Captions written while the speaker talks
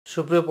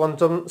সুপ্রিয়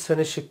পঞ্চম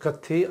শ্রেণীর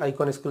শিক্ষার্থী,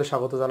 আইকন স্কুলে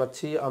স্বাগত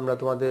জানাচ্ছি। আমরা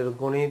তোমাদের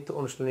গণিত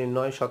অনুশীলনী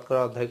 9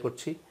 শতকরা অধ্যায়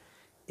করছি।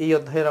 এই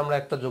অধ্যায়ের আমরা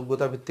একটা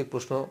যোগ্যতা ভিত্তিক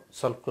প্রশ্ন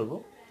সলভ করব।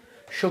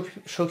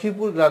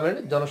 সখীপুর গ্রামের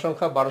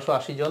জনসংখ্যা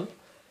 1280 জন,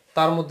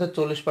 তার মধ্যে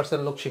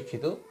 40% লোক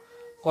শিক্ষিত।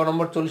 ক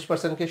নম্বর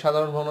 40%কে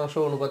সাধারণ ভগ্নাংশ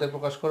অনুপাতে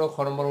প্রকাশ করো। খ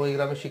নম্বর ওই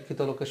গ্রামে শিক্ষিত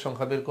লোকের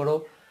সংখ্যা বের করো।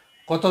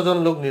 কতজন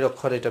লোক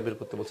নিরক্ষর, এটা বের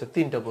করতে বলছে।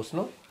 3টা প্রশ্ন।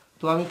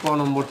 তো আমি ক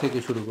নম্বর থেকে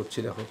শুরু করছি।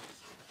 দেখো,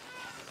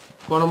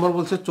 ক নম্বর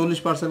বলছে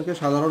 40%কে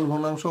সাধারণ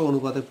ভগ্নাংশ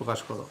অনুপাতে প্রকাশ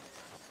করো।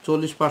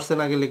 40%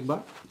 আগে লিখবা।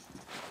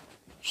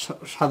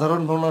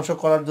 সাধারণ ভগ্নাংশ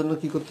করার জন্য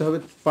কি করতে হবে?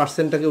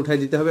 পার্সেন্টটাকে উঠাই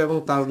দিতে হবে এবং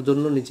তার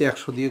জন্য নিচে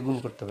 100 দিয়ে গুণ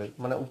করতে হবে।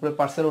 মানে উপরে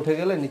পার্সেন্ট উঠে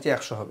গেলে নিচে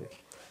 100 হবে।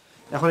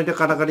 এখন এটা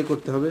কাটাকাটি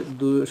করতে হবে।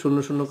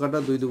 0 0 কাটা,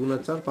 2 দুগুণা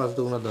 4, 5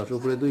 দুগুণা 10,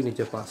 উপরে 2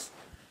 নিচে 5।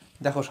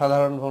 দেখো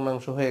সাধারণ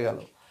ভগ্নাংশ হয়ে গেল।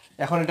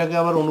 এখন এটাকে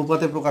আবার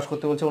অনুপাতে প্রকাশ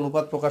করতে বলছে।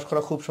 অনুপাত প্রকাশ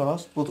করা খুব সহজ।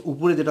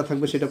 উপরে যেটা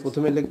থাকবে সেটা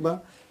প্রথমে লিখবা,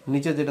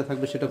 নিচে যেটা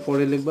থাকবে সেটা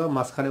পরে লিখবা,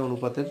 মাঝখানে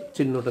অনুপাতের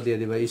চিহ্নটা দিয়ে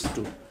দিবা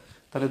ইস্টু।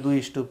 তাহলে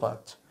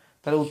 2:5।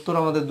 তাহলে উত্তর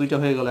আমাদের দুইটা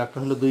হয়ে গেল। একটা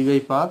হলো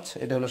 2/5,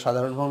 এটা হলো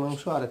সাধারণ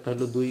ভগ্নাংশ, আর একটা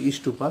হলো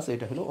 2:5,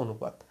 এটা হলো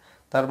অনুপাত।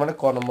 তার মানে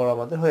ক নম্বর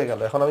আমাদের হয়ে গেল।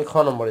 এখন আমি খ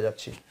নম্বরে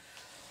যাচ্ছি।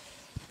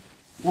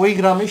 ওই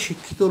গ্রামে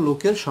শিক্ষিত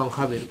লোকের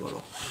সংখ্যা বের করো।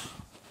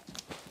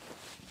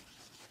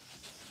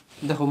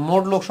 দেখো,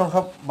 মোট লোক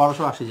সংখ্যা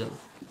 1280 জন।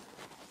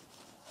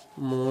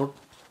 মোট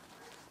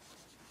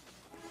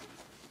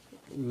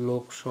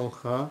লোক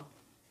সংখ্যা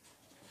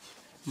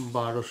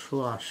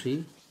 1280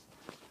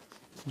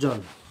 জন।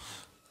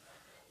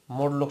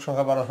 মোট লোক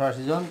সংখ্যা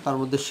 1280 জন, তার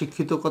মধ্যে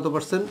শিক্ষিত কত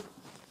পার্সেন্ট?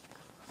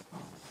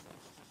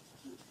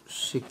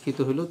 শিক্ষিত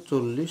হলো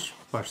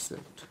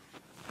 40%।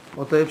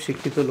 অতএব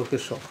শিক্ষিত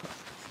লোকের সংখ্যা,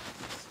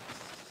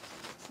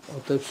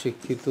 অতএব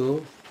শিক্ষিত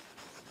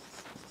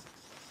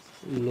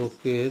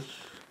লোকের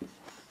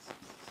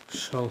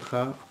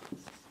সংখ্যা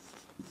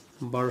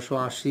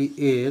 1280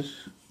 এর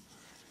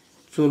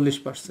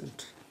 40%।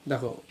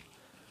 দেখো,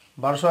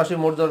 1280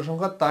 মোট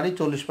জনসংখ্যা, তারই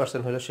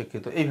 40% হলো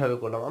শিক্ষিত। এইভাবে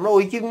করলাম। আমরা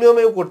ঐকিক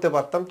নিয়মেও করতে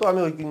পারতাম, তো আমি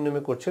ঐকিক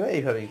নিয়মে করছি না,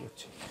 এইভাবেই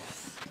করছি।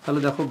 তাহলে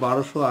দেখো,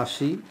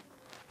 1280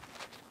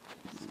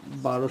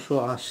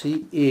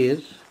 এর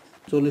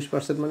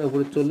 40% মানে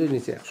উপরে 40,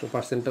 নিচে 100,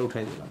 পার্সেন্টটা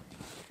উঠাই দিলাম।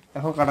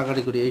 এখন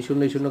কাটাকাটি করি। এই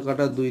শূন্য এই শূন্য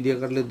কাটা, 2 দিয়ে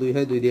কাটলে 2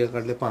 হয়, 2 দিয়ে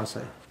কাটলে 5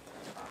 হয়।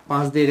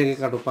 5 দিয়ে এটাকে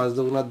কাটো, 5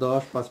 দুগুণা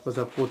 10, 5 5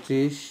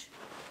 25,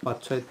 5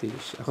 6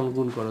 30। এখন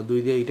গুণ করো, 2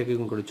 দিয়ে এইটাকে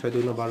গুণ করি, 6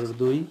 দুগুণা 12,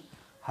 2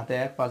 হাতে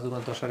 1, 5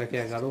 দুগুণা 10 আর 1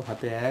 11,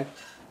 হাতে 1,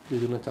 2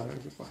 দুগুণা 4 আর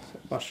 5,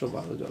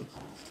 512 জন।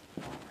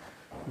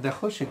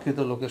 দেখো, শিক্ষিত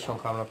লোকের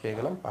সংখ্যা আমরা পেয়ে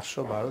গেলাম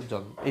 512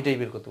 জন। এটাই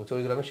বের করতে হচ্ছে,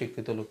 ওই গ্রামে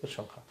শিক্ষিত লোকের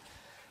সংখ্যা।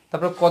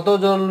 তারপর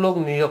কতজন লোক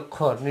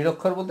নিরক্ষর?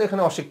 নিরক্ষর বলতে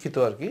এখানে অশিক্ষিত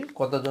আর কি।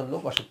 কতজন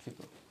লোক অশিক্ষিত?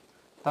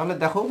 তাহলে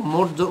দেখো,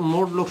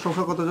 মোট লোক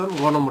সংখ্যা কতজন?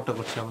 গ নম্বরটা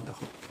করছি আমরা।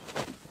 দেখো,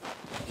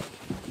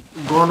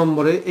 গ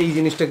নম্বরে এই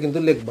জিনিসটা কিন্তু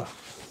লিখবা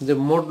যে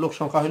মোট লোক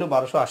সংখ্যা হলো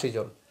 1280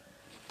 জন।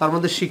 তার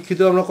মধ্যে শিক্ষিত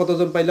আমরা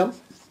কতজন পাইলাম?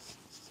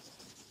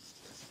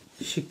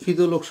 শিক্ষিত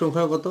লোক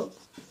সংখ্যা কত?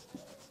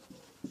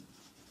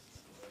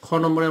 খ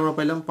নম্বরে আমরা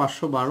পাইলাম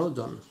 512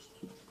 জন।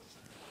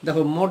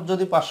 দেখো, মোট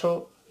যদি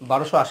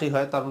 1280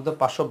 হয়, তার মধ্যে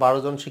 512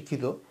 জন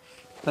শিক্ষিত,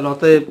 তাহলে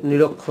অতএব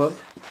নিরক্ষর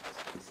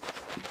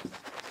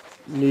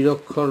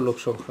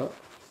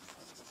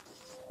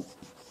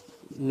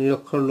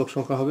লোক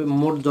সংখ্যা হবে,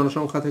 মোট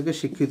জনসংখ্যা থেকে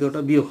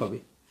শিক্ষিতটা বিয়োগ হবে।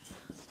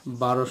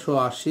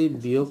 1280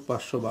 বিয়োগ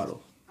 512,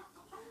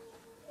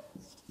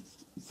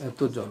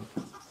 এতজন।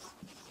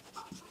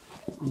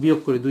 বিয়োগ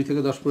করি, 2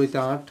 থেকে 10 পড়িতে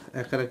 8,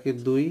 1 আর 1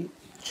 2,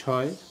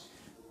 6,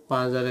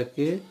 5 আর 1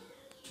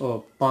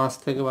 5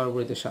 থেকে 12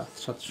 পড়িতে 7,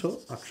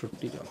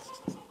 768 জন।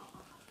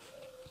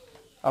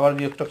 আবার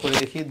বিয়োগটা করে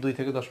দেখি, 2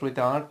 থেকে 10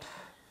 পড়িতে 8,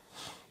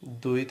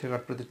 2 থেকে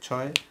 8 পড়িতে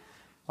 6,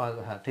 5,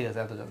 হ্যাঁ ঠিক আছে,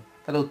 এতজন।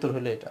 তাহলে উত্তর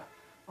হলো এটা।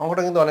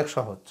 অঙ্কটা কিন্তু অনেক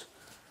সহজ।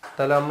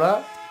 তাহলে আমরা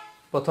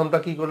প্রথমটা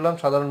কি করলাম?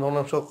 সাধারণ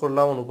ভগ্নাংশ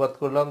করলাম, অনুপাত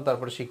করলাম,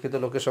 তারপরে শিক্ষিত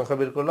লোকের সংখ্যা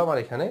বের করলাম, আর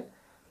এখানে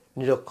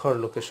নিরক্ষর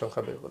লোকের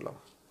সংখ্যা বের করলাম।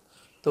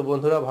 তো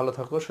বন্ধুরা, ভালো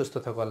থাকো, সুস্থ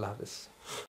থাকো, আল্লাহ হাফেজ।